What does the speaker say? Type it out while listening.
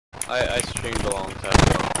I streamed a long time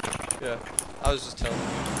ago. Yeah, I was just telling you.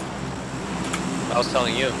 I was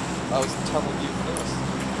telling you. I was telling you first.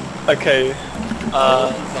 Okay. I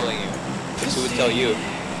wasn't telling you. Who would tell you?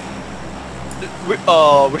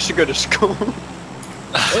 We should go to school.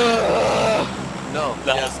 No.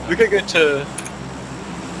 Nah, Yes. we could go to.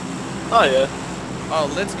 Oh yeah.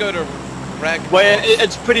 Oh, let's go to Ragnarok. Wait,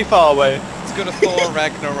 it's pretty far away. Let's go to Thor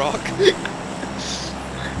Ragnarok.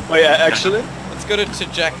 Wait, actually? Let's go to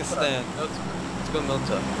Tajikistan. Let's go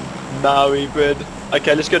Milta. Nah, we would.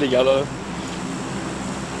 Okay, let's go to yellow.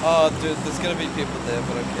 Oh, dude, there's gonna be people there,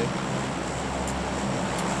 but okay.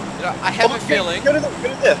 You know, I have a feeling. Go to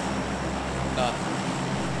there. Nah.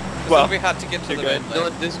 It's Well, gonna be hard to get to the okay. mainland. No,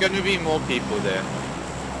 there's gonna be more people there.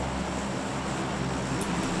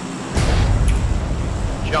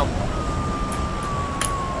 Jump.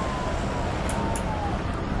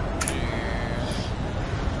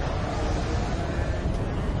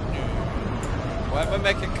 Why am I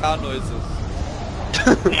making car noises?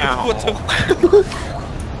 What What the?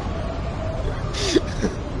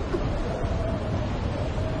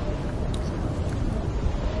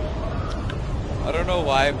 I don't know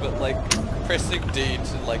why, but like pressing D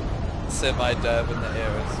to like semi-dab in the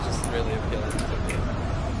air is just really appealing to me.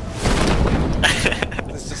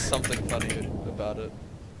 There's just something funny about it.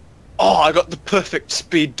 Oh, I got the perfect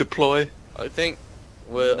speed deploy. I think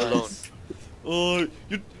we're alone. Oh,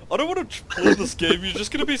 I don't want to play this game. You're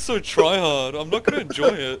just gonna be so try-hard. I'm not gonna enjoy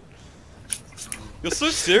it. You're so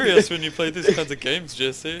serious when you play these kinds of games,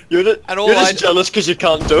 Jesse. You're just, And all you're just I- jealous because you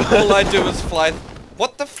can't do it. All I do is fly.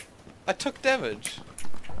 What the f? I took damage.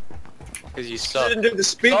 Because you You suck. didn't do the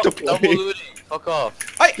speed Stop deploy. double looting. Fuck off.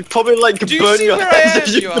 You probably like Do you burn see your where I hands am,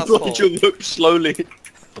 as you you deploy asshole? your whip slowly.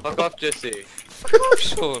 Fuck off, Jesse. Fuck off,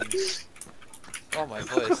 Sean. Oh, my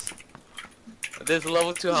voice. There's a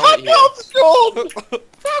level 2 Fuck helmet here. off, Sean!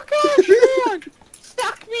 Fuck off, Sean!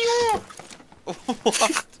 Suck me off!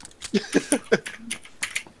 What?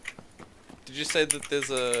 Did you say that there's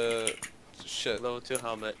a shit? Level 2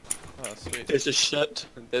 helmet. Oh, sweet. There's a shit.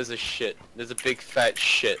 There's a shit. There's a big fat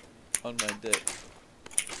shit. On my dick.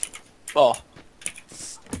 Oh.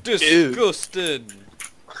 Disgusting.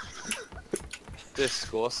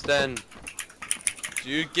 Disgusting. Do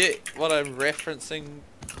you get what I'm referencing,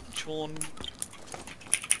 Sean?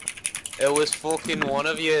 It was fucking one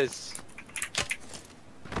of yours.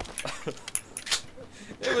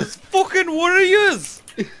 It was fucking one of yours!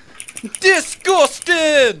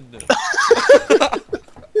 Disgusting!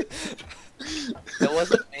 It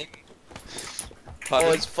wasn't me. Pardon?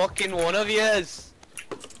 Oh, it's fucking one of yours.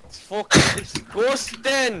 It's fucking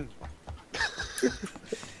disgusting.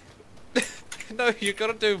 No, you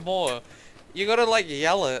gotta do more. You gotta like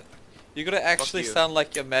yell it. You gotta actually you. sound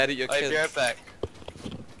like you're mad at your I'll kids. be right back.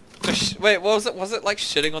 Wait, what was it? Was it like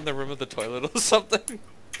shitting on the rim of the toilet or something?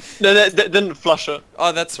 No, they didn't flush it.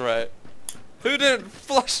 Oh, that's right. Who didn't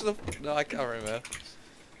flush the... No, I can't remember.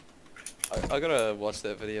 I gotta watch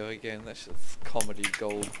that video again. That shit's comedy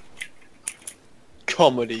gold.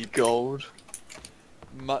 Comedy gold.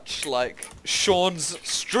 Much like Sean's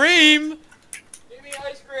stream! Give me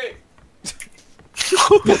ice cream.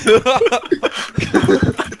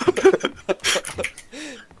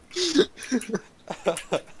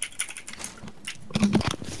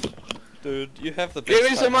 Dude, you have the best Give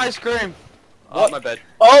me some timing. ice cream. Oh, What? my bad.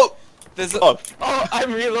 Oh! There's a... Oh. Oh,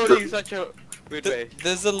 I'm reloading such a weird way.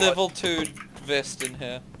 There's a level 2 vest in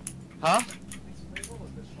here. Huh?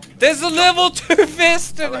 There's a level 2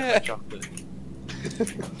 vest I in like here! that chocolate.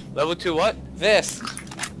 Level 2 what? Vest!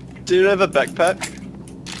 Do you have a backpack?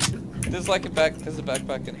 There's like there's a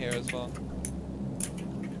backpack in here as well.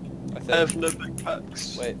 I think. I have no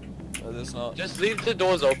backpacks. Wait. No, there's not. Just leave the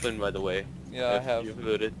doors open, by the way. Yeah, I if have. You've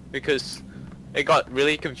looted. Because it got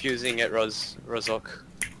really confusing at Rozok.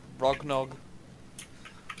 Rognog.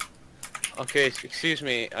 Okay, excuse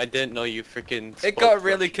me. I didn't know you freaking. It got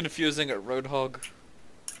really confusing at Roadhog.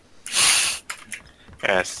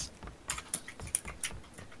 Yes.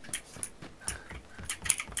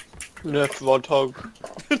 Nerf Rodhog.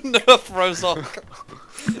 Nerf Rozok.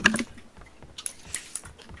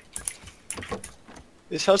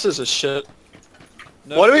 These houses are shit.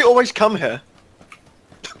 Nerf Why do we always come here?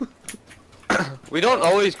 We don't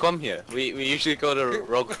always come here. We usually go to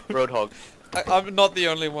Roadhog. I'm not the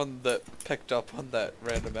only one that picked up on that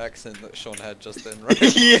random accent that Sean had just then, right?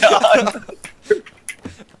 Yeah.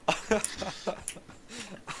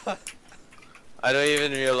 I don't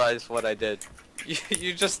even realize what I did.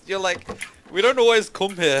 You're like, we don't always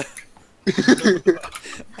come here.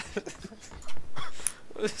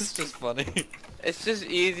 It's just funny. It's just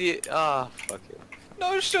easy. Ah, fuck it.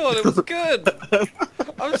 No, Sean, it was good.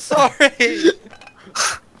 I'm sorry.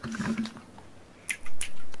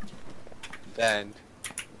 Banned.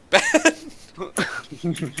 Banned.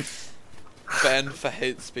 Banned for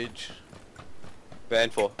hate speech.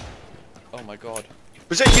 Banned for. Oh my god.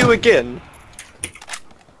 Was that you again?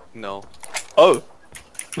 No. Oh.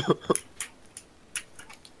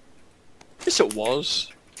 Yes, it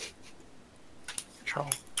was. Troll.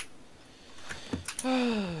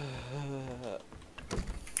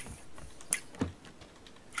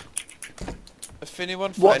 If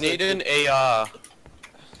anyone What? I need an AR.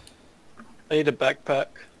 I need a backpack.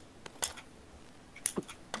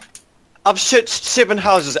 I've searched 7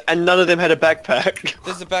 houses and none of them had a backpack.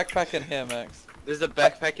 There's a backpack in here, Max. There's a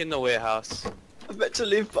backpack in the warehouse. I bet to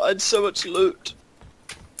leave behind so much loot.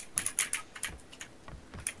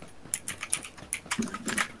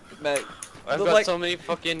 Mate, I've The, got like- so many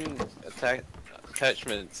fucking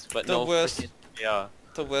attachments, but The no worst- freaking AR.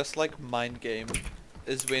 the worst like mind game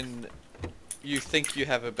is when you think you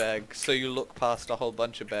have a bag, so you look past a whole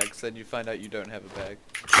bunch of bags, then you find out you don't have a bag.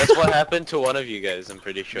 That's what happened to one of you guys, I'm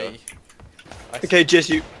pretty sure. Me. Okay, Jess,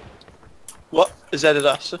 you... What? Is that at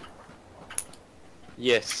us?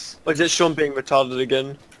 Yes. Or is that Sean being retarded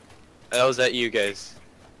again? That was at you guys.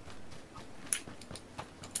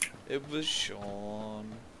 It was Sean.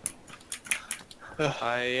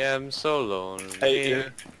 I am so lonely. Hate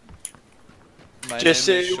you. My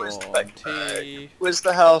Jesse, name is where's the Sean backpack? T. Where's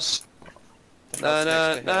the house? The Na house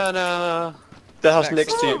na next to na here. na. The house Next.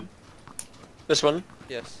 next to you. This one?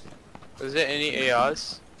 Yes. Is there any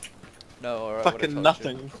ARs? No, alright. Fucking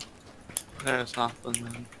nothing. There's nothing,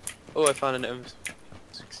 man. Oh, I found an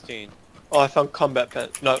M16. Oh, I found combat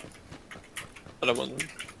pants. No. I don't want them.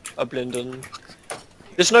 I blend in.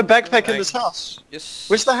 There's no backpack in this house. Yes.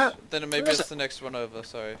 Where's the house? Then maybe Where is it's it? the next one over.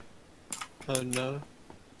 Sorry. Oh no.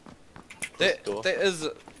 There, door. there is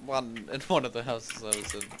one in one of the houses I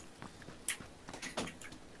was in.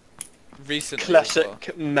 Recently. as well.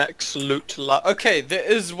 Classic max loot luck. Okay, there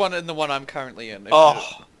is one in the one I'm currently in. if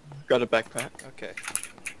Oh, got a backpack. you- Okay.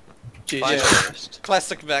 GG.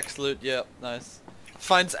 Classic max loot. Yep. Nice.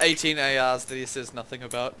 Finds 18 ARs that he says nothing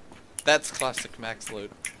about. That's classic max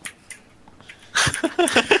loot.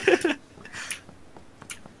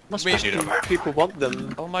 Must We- be people want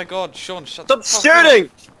them. Oh my god, Sean, shut Stop the fuck up.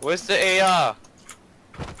 shooting! Where's the AR?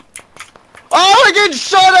 Oh, I get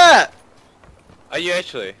shot at! Are you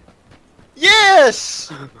actually?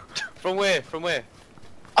 Yes! From where? From where?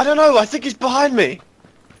 I don't know, I think he's behind me.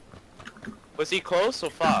 Was he close or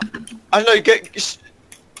far? I don't know,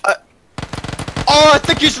 oh, I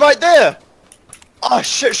think he's right there! Oh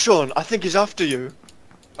shit, Sean, I think he's after you.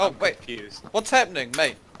 Oh, wait. Confused. What's happening,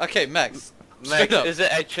 mate? Okay, Max. Max, Straight up. is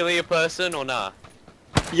it actually a person or nah?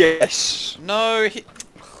 Yes. No, he...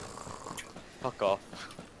 Fuck off.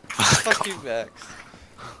 Fuck you, Max.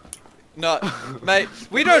 No, mate,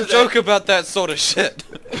 we don't joke about that sort of shit.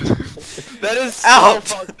 That is so Out.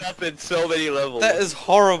 fucked up in so many levels. That is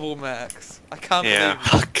horrible, Max. I can't Yeah, believe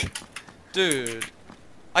fuck. it. Dude.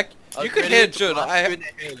 I You was could ready hear to Jun. blast you in the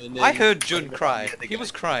head and then I heard fucking Jun hit cry. the other He guy.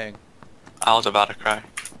 was crying. I was about to cry.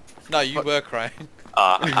 No, you were crying.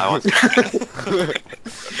 I was.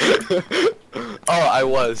 Oh, I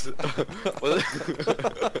was.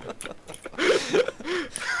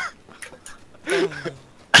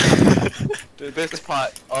 The best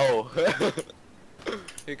part. Oh.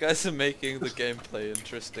 You guys are making the gameplay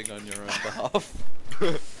interesting on your own behalf.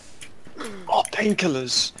 Oh,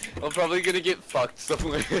 painkillers. I'm probably gonna get fucked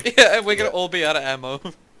somewhere. Yeah, and we're gonna all be out of ammo.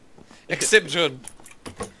 Except Jun.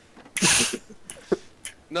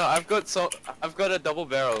 No, I've got a double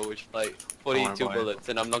barrel which like 42 boy. bullets,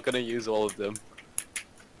 and I'm not gonna use all of them.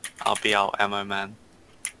 I'll be out ammo man.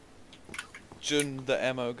 Jun, the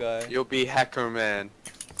ammo guy. You'll be hacker man.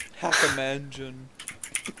 Hacker man, Jun.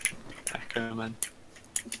 Hacker man.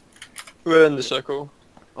 We're in the circle.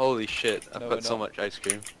 Holy shit! I've No, got we're so not. much ice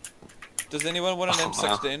cream. Does anyone want an Oh,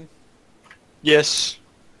 wow. M16? Yes.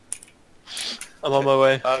 I'm on my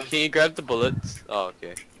way. Can you grab the bullets? Oh,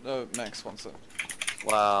 okay. No, Max wants it.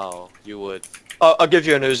 Wow, you would. I'll give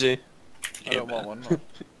you an Uzi. I don't want one. No.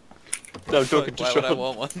 No, I'm talking to Why would I Sean.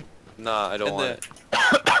 want one? Nah, I don't In want there.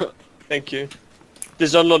 it. Thank you.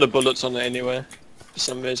 There's not a lot of bullets on it anyway. For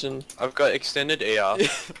some reason. I've got extended AR.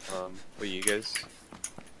 For you guys.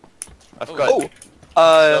 I've Oh. got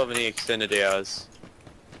Oh! so many extended ARs.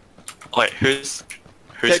 Wait, who's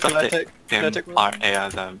Can got I the take- can I take one?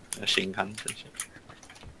 MRA, the machine guns and shit?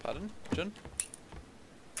 Pardon? Jun?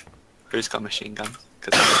 Who's got machine guns?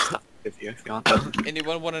 Because I can start with you if you want.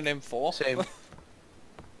 Anyone want an M4? Same.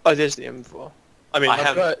 Oh, there's the M4. I mean, I I've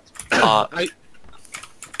have- got.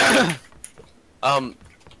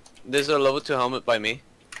 There's a level 2 helmet by me.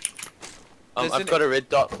 I've an- got a red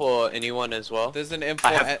dot for anyone as well. There's an M4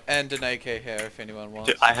 I have- and an AK here if anyone wants.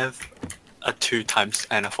 Dude, I have a 2 times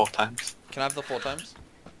and a 4 times. Can I have the 4 times?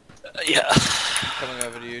 Yeah. Coming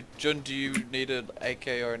over to you. Jun, do you need an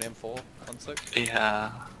AK or an M416?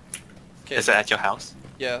 Yeah. Okay. Is it at your house?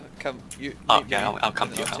 Yeah, come. You. Oh, meet yeah, me, I'll come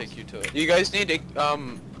and to your I'll house. take you to it. Do you guys need a,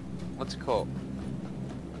 what's it called?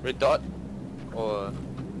 Red dot? Or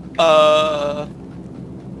Nah,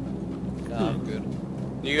 I'm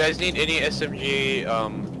good. do you guys need any SMG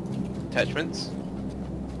attachments?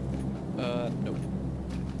 Nope.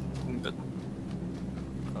 But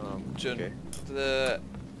Jun, Okay.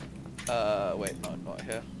 wait, no, not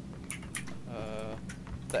here.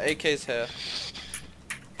 The AK's here.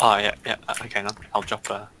 oh yeah, okay, no, I'll drop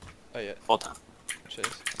Oh yeah, 4 times. cheers.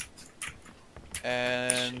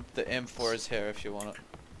 And the M4 is here if you want it.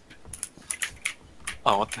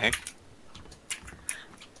 Oh, what the heck?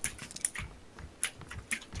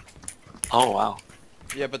 Oh wow.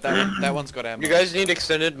 Yeah, but that one's got ammo. You guys need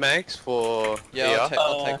extended mags for Yeah, AR?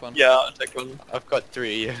 I'll take one. Yeah, I'll take one. I've got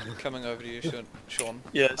 3, yeah. Coming over to you, Sean.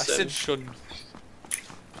 Yeah, I same. said Shun.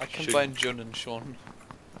 I combined Jun and Sean.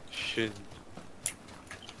 Shit.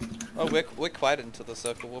 Oh, we're quite into the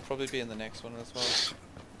circle. We'll probably be in the next one as well.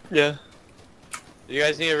 Yeah. You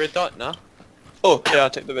guys need a red dot, no? Oh, yeah, I'll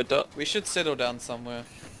take the red dot. We should settle down somewhere.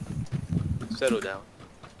 Settle down.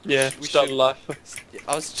 Yeah, We start should- life.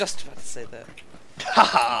 I was just about to say that.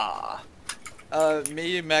 Haha!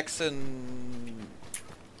 Me, Max, and...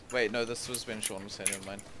 Wait, no, this was when Sean was saying, never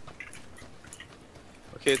mind.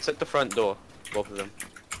 Okay, it's at the front door, both of them.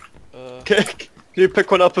 Can you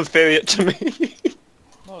pick one up and ferry it to me?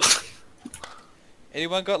 No.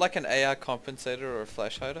 Anyone got like an AR compensator or a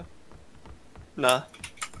flash hider? Nah.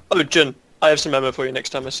 Oh, Jin, I have some ammo for you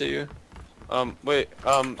next time I see you. Wait,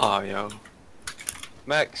 Oh yo.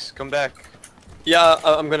 Max, come back. Yeah,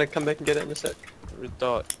 I'm gonna come back and get it in a sec. Red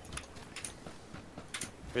dot.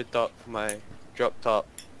 Red dot for my drop top.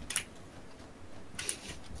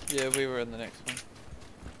 Yeah, we were in the next one.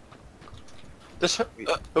 This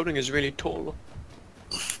building is really tall.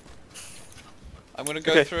 I'm gonna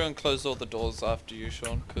go Okay. through and close all the doors after you,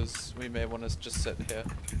 Sean, because we may want to just sit here.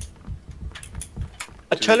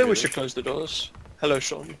 I tell you we really? should close the doors. Hello,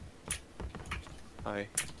 Sean. Hi.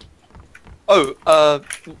 Oh,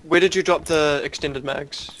 where did you drop the extended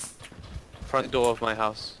mags? Front door of my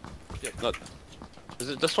house. Yep. Not. Is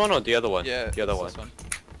it this one or the other one? Yeah, The other it's one. this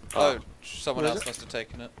Oh. Oh, someone What is else it? must have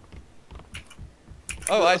taken it.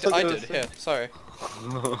 Oh, I I thought it did. was Here, sorry.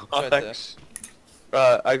 Oh, right there. thanks.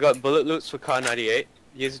 I got bullet loots for car 98.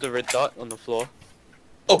 Here's the red dot on the floor.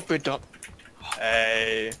 Oh, red dot.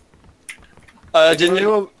 Hey. Didn't you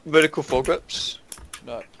want vertical foregrips?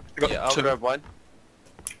 No. I got Yeah, I'll two. grab one.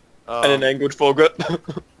 And an angled foregrip.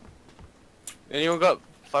 Anyone got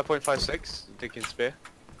 5.56 they can spare?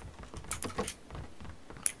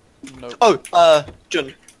 Nope. Oh,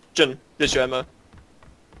 Jun, there's your ammo.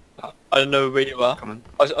 I don't know where you are. Come on.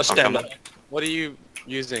 I'll stand coming. there. What are you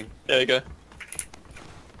using? There you go.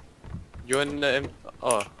 You're in the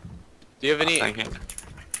oh. Do you have any? Thank you.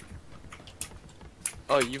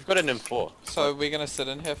 Oh, you've got an M4. So we're gonna sit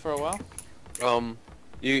in here for a while?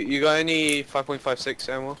 You got any 5.56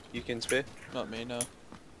 ammo you can spare? Not me, no.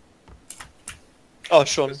 Oh,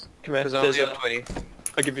 Sean, come here. Because I There's only a, have 20.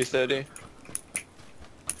 I'll give you 30.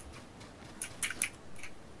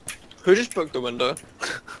 Who just broke the window?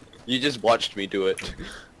 You just watched me do it.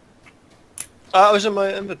 I was in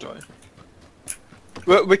my inventory.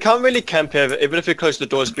 We can't really camp here, even if we close the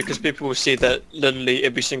doors, because people will see that literally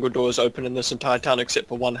every single door is open in this entire town except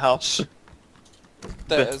for one house.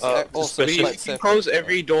 There But, is also especially- You flat can separate. close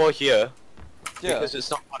every door here Yeah, because it's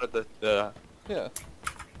not part of the yeah.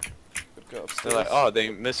 Could go they're upstairs. like, oh, they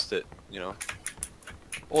missed it, you know.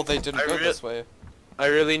 Or they didn't I go rea- this way. I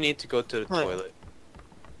really need to go to the Right. toilet.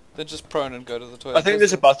 Then just prone and go to the toilet. I think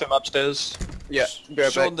there's a bathroom upstairs. Yeah,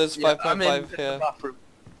 Sean, there's I'm 5.5 in here. the bathroom.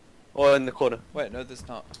 Or in the corner. Wait, no, there's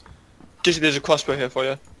not. There's a crossbow here for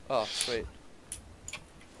you. Oh, sweet.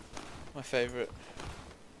 My favorite.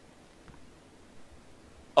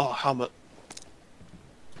 Oh, helmet.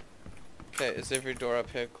 Okay, is every door up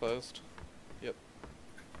here closed? Yep.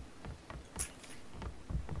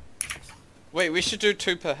 Wait, we should do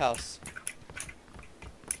 2 per house.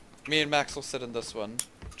 Me and Max will sit in this one.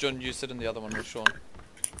 Jun, you sit in the other one with Sean.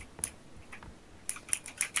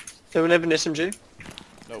 Anyone have an SMG?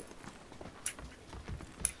 Nope.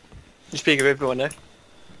 You speak of everyone, eh?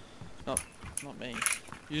 Not me.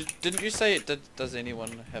 Didn't you say it does anyone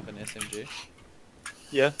have an SMG?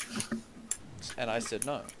 Yeah. And I said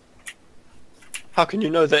no. How can you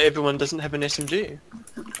know that everyone doesn't have an SMG?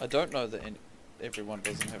 I don't know that everyone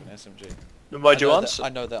doesn't have an SMG. Then why'd I you know answer? I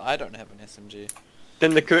know that I don't have an SMG.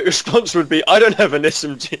 Then the correct response would be, I don't have an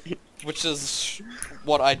SMG. Which is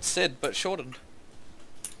what I'd said, but shortened.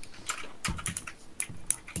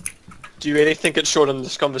 Do you really think it's shortened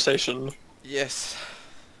this conversation? Yes.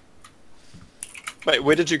 Wait,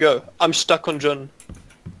 where did you go? I'm stuck on Jun.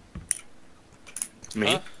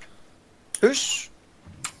 Me? Huh? Who's...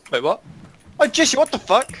 Wait, what? Oh, Jesse, what the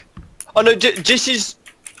fuck? Oh no, Jesse's...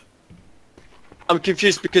 I'm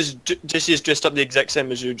confused because Jesse is dressed up the exact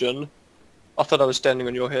same as you, Jun. I thought I was standing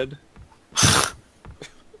on your head.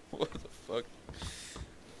 What the fuck?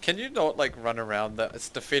 Can you not like run around that? It's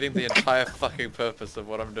defeating the entire fucking purpose of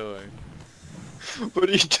what I'm doing. What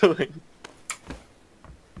are you doing?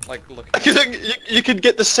 Like, look. You could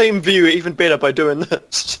get the same view even better by doing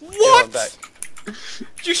this. What? I'm back.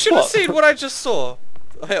 You should have What? seen what I just saw.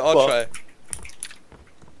 Hey, I'll What? try.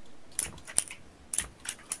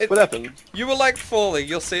 What happened? You were like falling.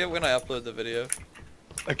 You'll see it when I upload the video.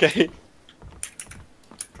 Okay.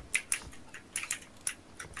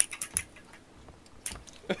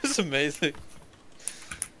 It was amazing.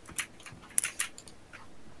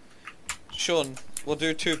 Sean, we'll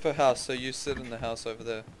do 2 per house, so you sit in the house over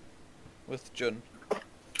there. With Jun.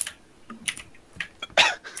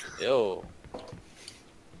 Yo.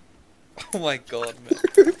 Oh my god, man.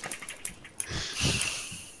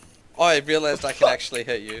 Oh, I realized I can actually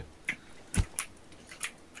hit you.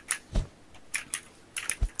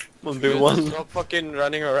 1v1. Stop fucking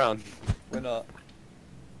running around. We're not.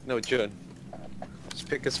 No, Jun. Just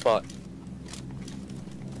pick a spot.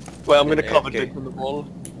 Wait, I'm gonna Yeah, cover okay. Dick on the wall.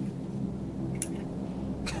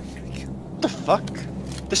 What the fuck?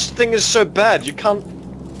 This thing is so bad, you can't...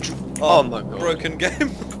 Oh my god. Broken game.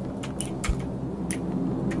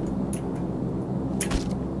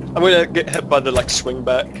 I'm gonna get hit by the, like, swing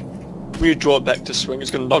back. When you draw it back to swing,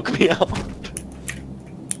 it's gonna knock me out.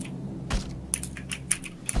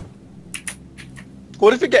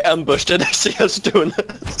 What if we get ambushed and they see us doing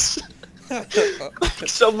this?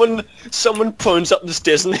 Someone phones up the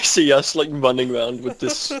stairs and they see us, like, running around with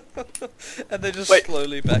this... And they just Wait.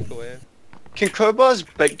 slowly back away. Can crowbars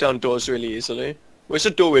break down doors really easily? Where's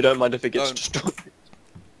the door we don't mind if it gets Don't. destroyed?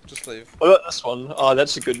 Just leave. What about this one? Oh,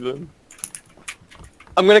 that's a good room.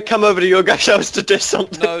 I'm gonna come over to your guys' house to do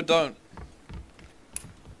something. No, don't.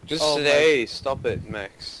 Just Oh, today, stop it,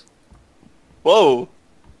 Max. Whoa.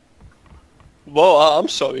 Whoa, I'm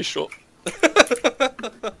sorry, Sean.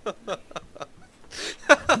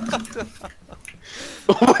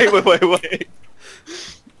 Wait.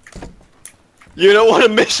 You don't want to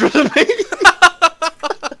mess with me?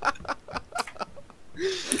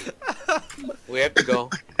 We have to go.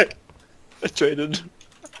 I traded.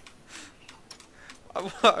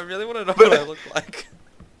 I really want to know what I look like.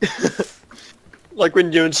 Like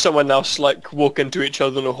when you and someone else like walk into each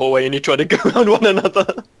other in a hallway and you try to go around one another.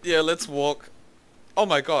 Yeah, let's walk. Oh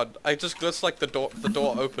my god, I just glitzed like the door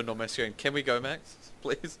opened on my screen. Can we go, Max?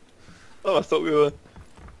 Please? Oh, I thought we were...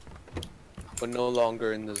 We're no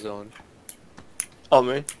longer in the zone. On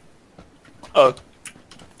me. Oh.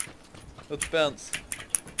 Let's bounce.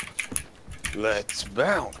 Let's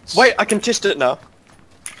bounce. Wait, I can test it now.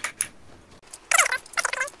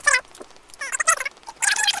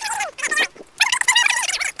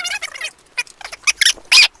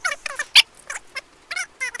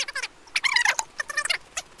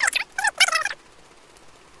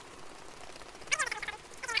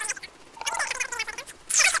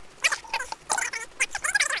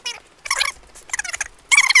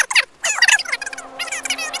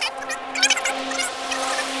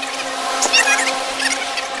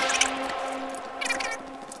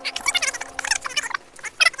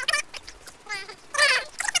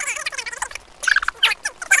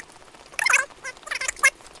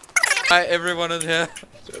 Hi, everyone in here.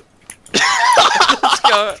 Let's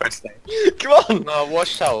go. First day. Come on! No,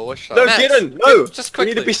 watchtower, watchtower. No, Max, get in! No! just We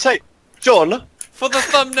need to quickly. be safe. John! For the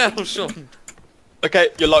thumbnail, Sean. Okay,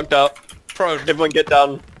 you're locked out. Prone. Everyone get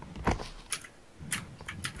down.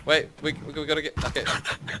 Wait, we gotta get... Okay.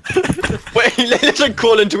 Wait, let's like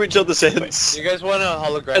crawl into each other's heads. You guys want a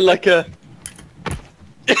hologram? And like a...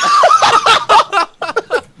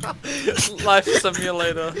 Life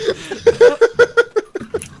simulator.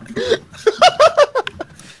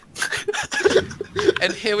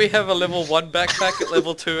 And here we have a level 1 backpack, a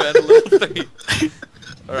level 2 and a level 3.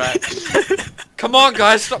 Alright. Come on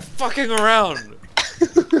guys, stop fucking around! You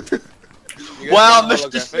guys Wow, want a Mr.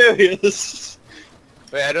 holographic? Serious!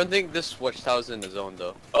 Wait, I don't think this watchtower's in the zone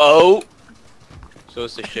though. Oh! So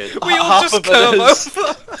it's the shit. We all Half just of it curve is.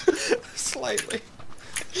 over. Slightly.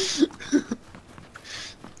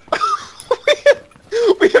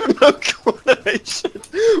 We have no coordination.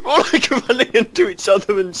 We're all like running into each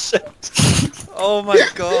other in sets. Oh my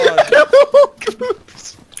god.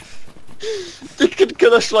 Groups. They could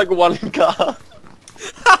kill us like one car.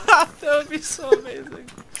 That would be so amazing.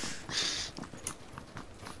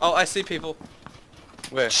 Oh, I see people.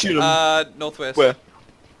 Where? Shoot 'em. Northwest. Where?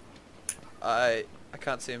 I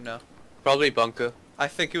can't see him now. Probably bunker. I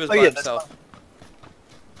think he was Oh, by yeah, that's himself.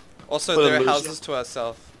 Also, What a there are loser. houses to our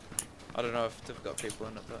south. I don't know if they've got people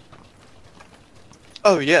in it, but...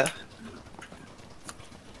 Oh yeah.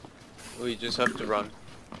 We just have to run.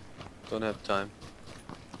 Don't have time.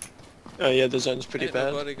 Oh yeah, the zone's pretty Ain't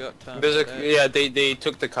bad. nobody got time There's for a that. yeah. They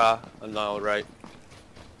took the car on our right.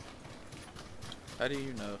 How do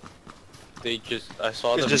you know? They just I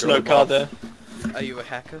saw There's them. just no drove car off. there. Are you a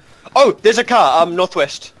hacker? Oh, there's a car.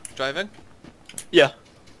 Northwest. Driving? Yeah.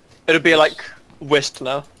 It'll be like west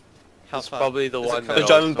now. How It's far? probably the Is it one close? that The I was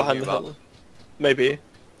diamond talking behind the about. hill. Maybe.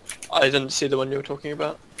 I didn't see the one you were talking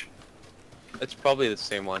about. It's probably the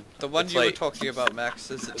same one. The one It's you were like- talking about,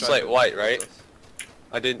 Max, is it it's like driving white, towards right? us?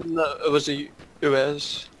 I didn't. No, it was a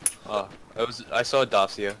US. Oh, I saw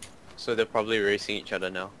Dacia, so they're probably racing each other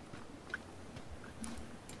now.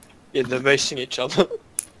 Yeah, they're racing each other.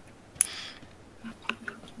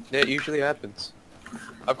 Yeah, it usually happens.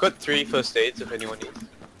 I've got 3 first aids if anyone needs.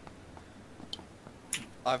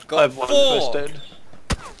 I've I got have one 4! first aid.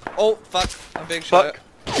 Oh, fuck. I'm being shot Fuck.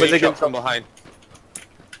 at. Where they Shot come from from? behind.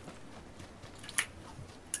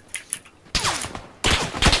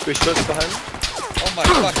 We shots behind. Oh my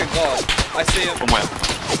fucking god. I see him. From where?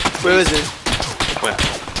 Where is he? Where?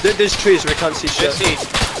 There's trees, we can't see shit. Just see.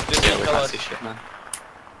 Yeah, we tell can't us. see shit, man.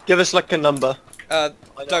 Give us like a number. I know,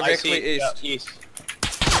 I Directly see- yeah, east.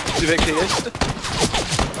 east. Directly east.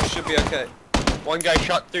 I should be okay. One guy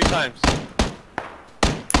shot 3 times.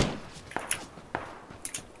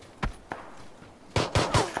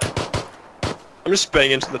 I'm just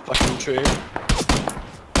spraying into the fucking tree.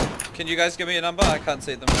 Can you guys give me a number? I can't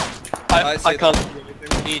see them now. I see can't them. see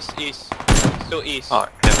anything. East. Still east. Oh,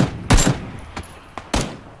 yeah.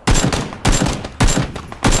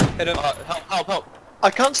 Hit him. Help. I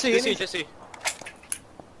can't see Just see, anything. just see.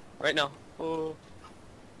 Right now. Oh.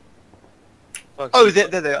 Fuck, Oh, he's there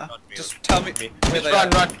they are. not me. Just tell me where Just they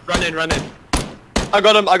run, are. run in. I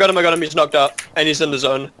got him, he's knocked out. And he's in the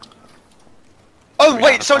zone. Oh Yeah,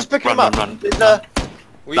 wait, someone's picking him run, up. run. There's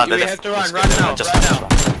We No, they're have just- to run just now, get- just right now.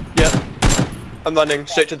 run. yeah. I'm running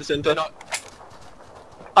straight to the They're center. not,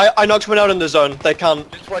 I knocked one out in the zone. They can't.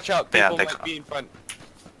 just watch out, Yeah, people they might can't. be in front.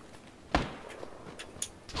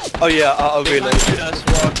 Oh yeah, I'll They relay. can't shoot us,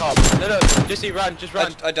 we're on top. No, just see, run, just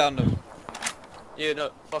run. I downed him. Yeah,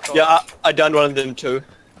 no, fuck off. Yeah, I downed one of them too.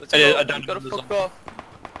 Let's and go, then I don't we gotta know the fuck off.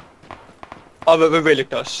 Oh, but we're really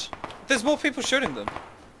close. There's more people shooting them.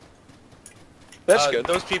 That's good.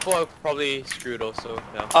 Those people are probably screwed also,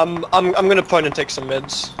 yeah. I'm gonna point and take some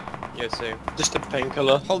meds. Yeah, same. Just a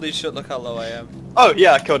painkiller. Holy shit, look how low I am. Oh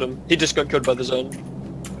yeah, I killed him. He just got killed by the zone.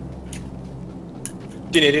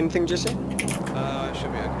 Do you need anything, Jesse? I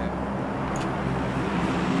should be okay.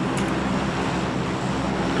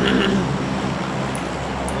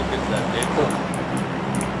 Look at that,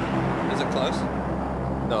 Is it close?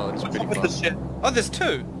 dude. No, it's pretty What the close. shit? Oh, there's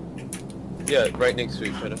 2! Yeah, right next to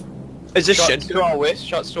each other. Is this Shots shit? to our west,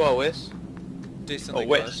 shots to our west. Decently Oh,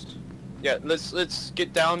 close. west. Yeah, let's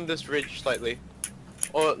get down this ridge slightly.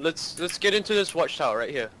 Or let's get into this watchtower right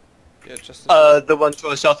here. Yeah, just The one to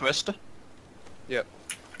the southwest. Yep.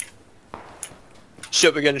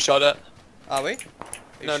 Shit, we're getting shot at. Are we? Are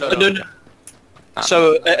you No, sure? no, No. Ah,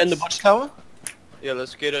 So, in the watchtower? Yeah,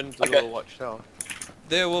 let's get into the Okay. little watchtower.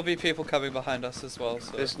 There will be people coming behind us as well,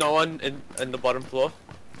 so... There's no one in the bottom floor.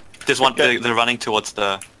 There's one. Okay. They're running towards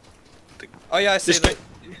the. Oh yeah, I see Just them.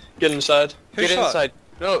 get inside. Who Get shot? inside.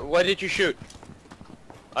 No, why did you shoot?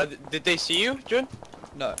 Did they see you, Jun?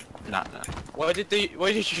 No. Nah. Why did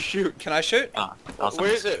you shoot? Can I shoot? Ah, that was a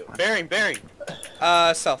Where is mistake. it? Bearing.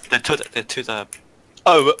 South. They're to the.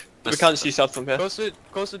 Oh, we Let's- can't see south from here.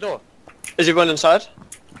 Close the door. Is everyone inside?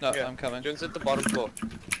 No, Yeah. I'm coming. Jun's at the bottom floor.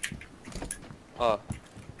 Oh.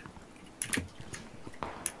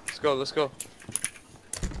 Let's go.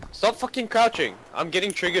 Stop fucking crouching. I'm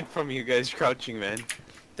getting triggered from you guys crouching, man.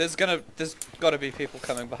 There's gotta be people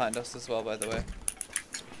coming behind us as well, by the way.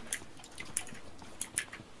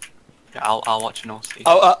 Yeah, I'll watch north east.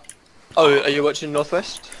 Oh, are you watching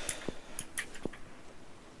northwest?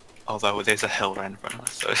 Although there's a hill right in front of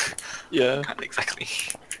us, so Yeah. can't exactly.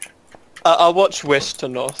 I'll watch west to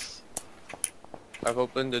north. I've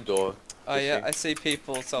opened the door. Oh Just yeah, see. I see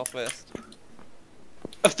people southwest.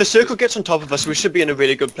 If the circle gets on top of us, we should be in a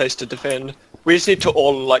really good place to defend. We just need to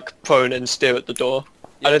all like prone and stare at the door.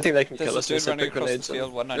 I don't think they can There's kill a us dude unless they running put across grenades the in.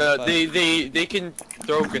 field, 195. They can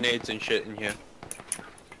throw grenades and shit in here.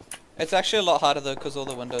 It's actually a lot harder though, because all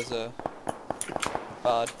the windows are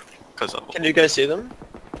barred. Because of Can you guys see them?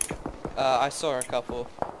 I saw a couple,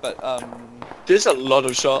 but There's a lot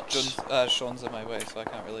of shots. Sean's in my way, so I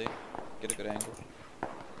can't really get a good angle.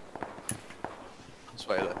 That's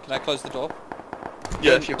why I left. Can I close the door?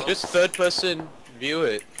 Yeah, if you want. Just third person view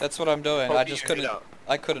it. That's what I'm doing. I Poke just your couldn't. head out.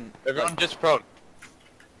 I couldn't. Everyone just prone.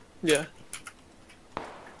 Yeah.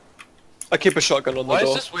 I keep a shotgun on the Why door.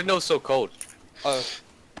 is this window so cold? Oh,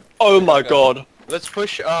 Oh my Okay. god. Let's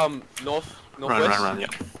push northwest. run, yeah.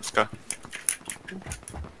 Let's go.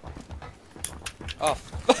 oh.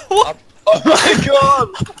 Up, Oh my god!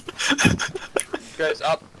 guys,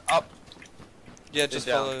 up. Yeah, just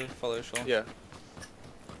down. follow Sean. Yeah,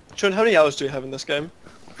 Sean, how many hours do you have in this game?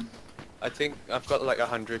 I think I've got like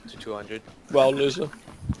 100 to 200. Well, loser.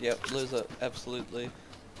 Yep, lose it. Absolutely.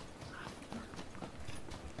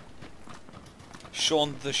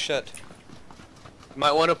 Sean the shit.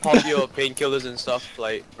 Might want to pop your painkillers and stuff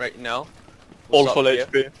like right now. All Stop full here.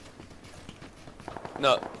 HP.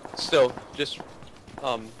 No, still just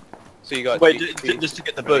So you got Wait, three- just to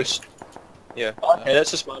get the boost. Yeah, Okay,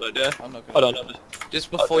 that's a smart idea. I'm not Hold gonna. on,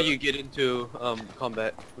 just before you get into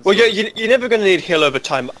combat. Well, you're never going to need heal over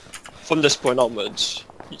time from this point onwards.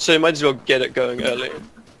 So you might as well get it going early. Oh,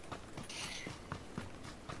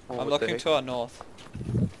 I'm what the looking heck? to our north.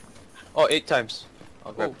 Oh, 8 times.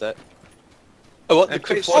 I'll grab Oh. that. Oh, what the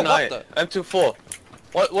crazy? Oh, M249. what M24.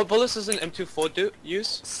 What bullets does an M24 do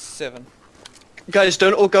use? 7. Guys,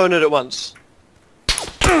 don't all go in it at once.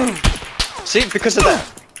 See, because of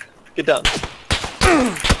that. Get down.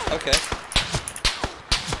 Okay.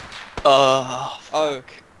 Oh,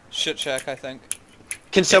 shit shack, I think.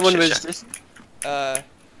 Can someone shit with shack. this?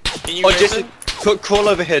 Can you Oh, raise Jesse, it? crawl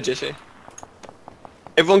over here, Jesse.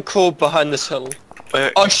 Everyone crawl behind this hill.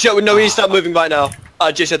 Wait, Oh shit, no, we need to start moving right now.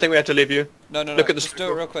 Jesse, I think we have to leave you. No, no, no. Look at the Just do it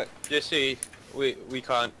circle. real quick. Jesse, we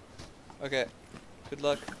can't. Okay. Good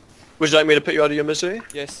luck. Would you like me to put you out of your misery?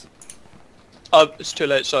 Yes. It's too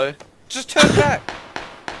late, sorry. Just turn back.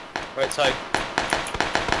 Right side.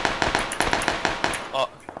 Oh,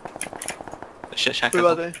 the shit shack. Who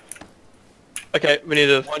are they? Okay, we need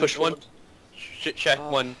to one, push one. forward. Shit shack,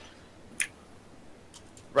 one.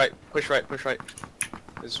 Right, push right, push right.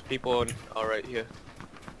 There's people on. All right here.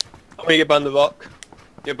 I'm gonna get behind the rock.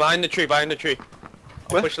 You're behind the tree, behind the tree.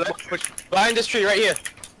 Where? Push left, push. Behind this tree, right here.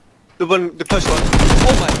 The first one.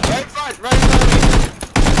 Oh my. Right front, right front.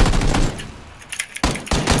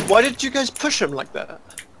 Why did you guys push him like that?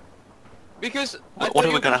 Because. What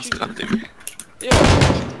are we gonna have to come do? Yeah.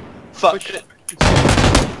 Fuck. Push it.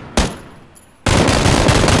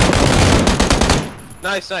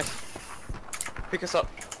 Nice, nice. Pick us up.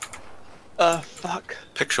 Fuck.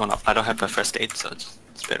 Pick Sean up. I don't have a first aid, so it's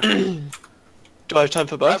better. Do I have time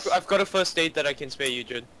for both? I've got a first aid that I can spare you,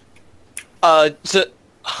 Jun. So...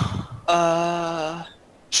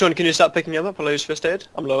 Sean, can you start picking him up while I use first aid?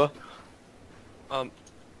 I'm lower. And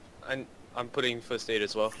I'm putting first aid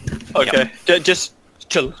as well. Okay, just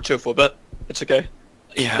chill for a bit. It's okay.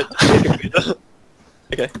 Yeah.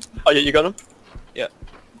 Okay. Oh yeah, you got him? Yeah.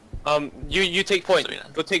 You take point. Sorry,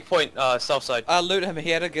 then. Go take point, south side. Loot him. He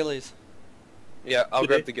had a ghillies. Yeah, I'll Did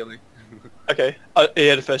grab he? the ghillie. Okay. He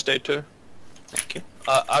had a first aid too. Thank you.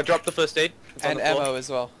 I'll drop the first aid. It's on And the floor. ammo as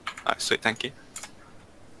well. Alright, sweet. Thank you.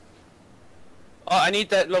 Oh, I need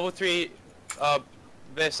that level 3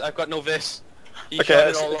 vest. I've got no vest. He Okay, shot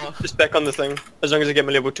it all off. just back on the thing. As long as I get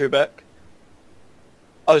my level 2 back.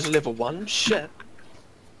 I was level 1? Shit.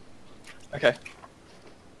 Okay.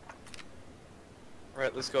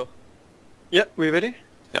 Right, let's go. Yep, we ready?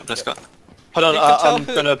 Yep, let's go. Hold on, You can tell I'm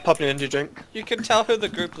who- gonna pop an energy drink. You can tell who the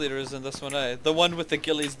group leader is in this one, eh? The one with the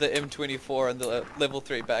ghillies, the M24, and the level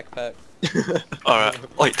 3 backpack.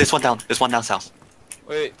 Alright. Wait, there's one down. There's one down south.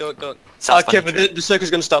 Wait, don't. South Okay, by the but tree. the circle's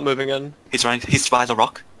gonna start moving in. He's running. He's by the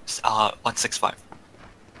rock. 165.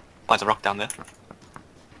 By the rock down there.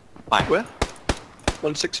 Bye. Where?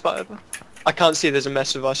 165? I can't see, there's a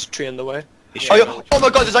massive ice tree in the way. He's Oh, shooting. oh my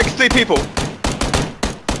god, there's like 3 people!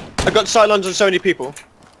 I got silence on so many people.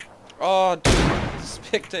 Oh, dude.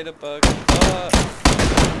 Spectator bug. Fuck.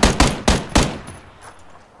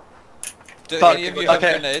 Do Fuck, any of you have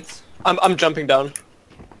okay. grenades? I'm jumping down.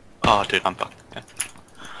 Oh, dude, I'm fucked. Yeah.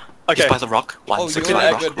 Okay, He's by the rock. Oh, you're 165 in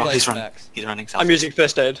a rock. good rock. place, He's running. Max. He's running south. I'm using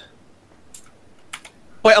first aid.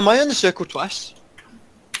 Wait, am I in the circle twice?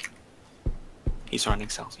 He's running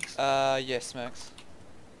southeast. Yes, Max.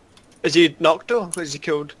 Is he knocked or is he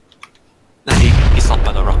killed? No, he's not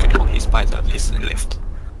by the rock anymore. He's by the. He's left.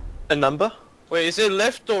 A number? Wait, is it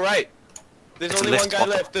left or right? There's It's only one left, guy Walker.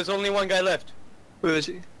 left. There's only one guy left. Where is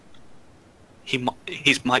he? He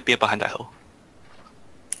might be behind that hill.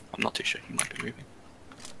 I'm not too sure. He might be moving.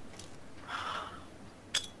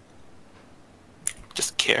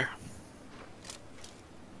 Just care.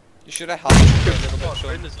 You should have helped a little bit, We're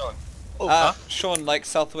Sean. in the zone. Sean, like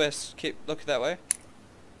southwest. Keep looking that way.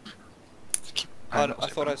 I Oh, know I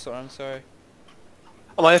thought I saw him. Sorry.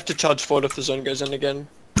 I might have to charge forward if the zone goes in again.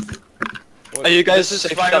 Are you guys This is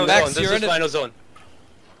safe final down there? Max, zone. This you're is in it. final zone.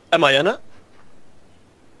 Am I in it?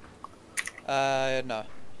 No.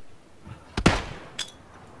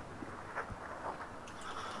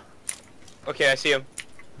 Okay, I see him.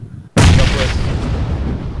 Southwest.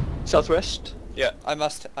 Southwest? Yeah. I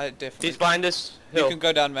definitely. He's behind this You hill. can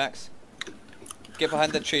go down, Max. Get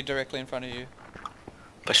behind that tree directly in front of you.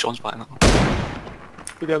 But Sean's behind that one.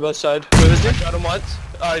 We go both side. Where is I he? shot him once.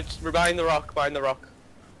 We're behind the rock. Behind the rock.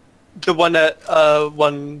 The one at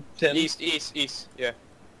 110. East. Yeah.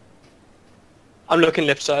 I'm looking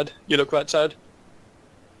left side. You look right side.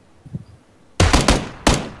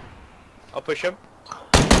 I'll push him.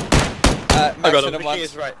 Max got hit him. him Pushing once.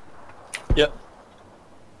 is right. Yep.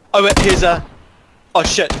 Oh wait, here's a... Oh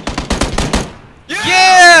shit.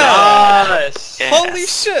 Yeah! Nice! Yeah. Holy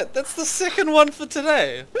shit! That's the second one for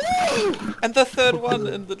today, and the third one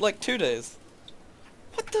in like 2 days.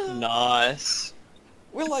 What the? Nice.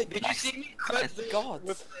 We're like Did you see me? gods.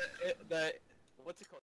 With the what's it called?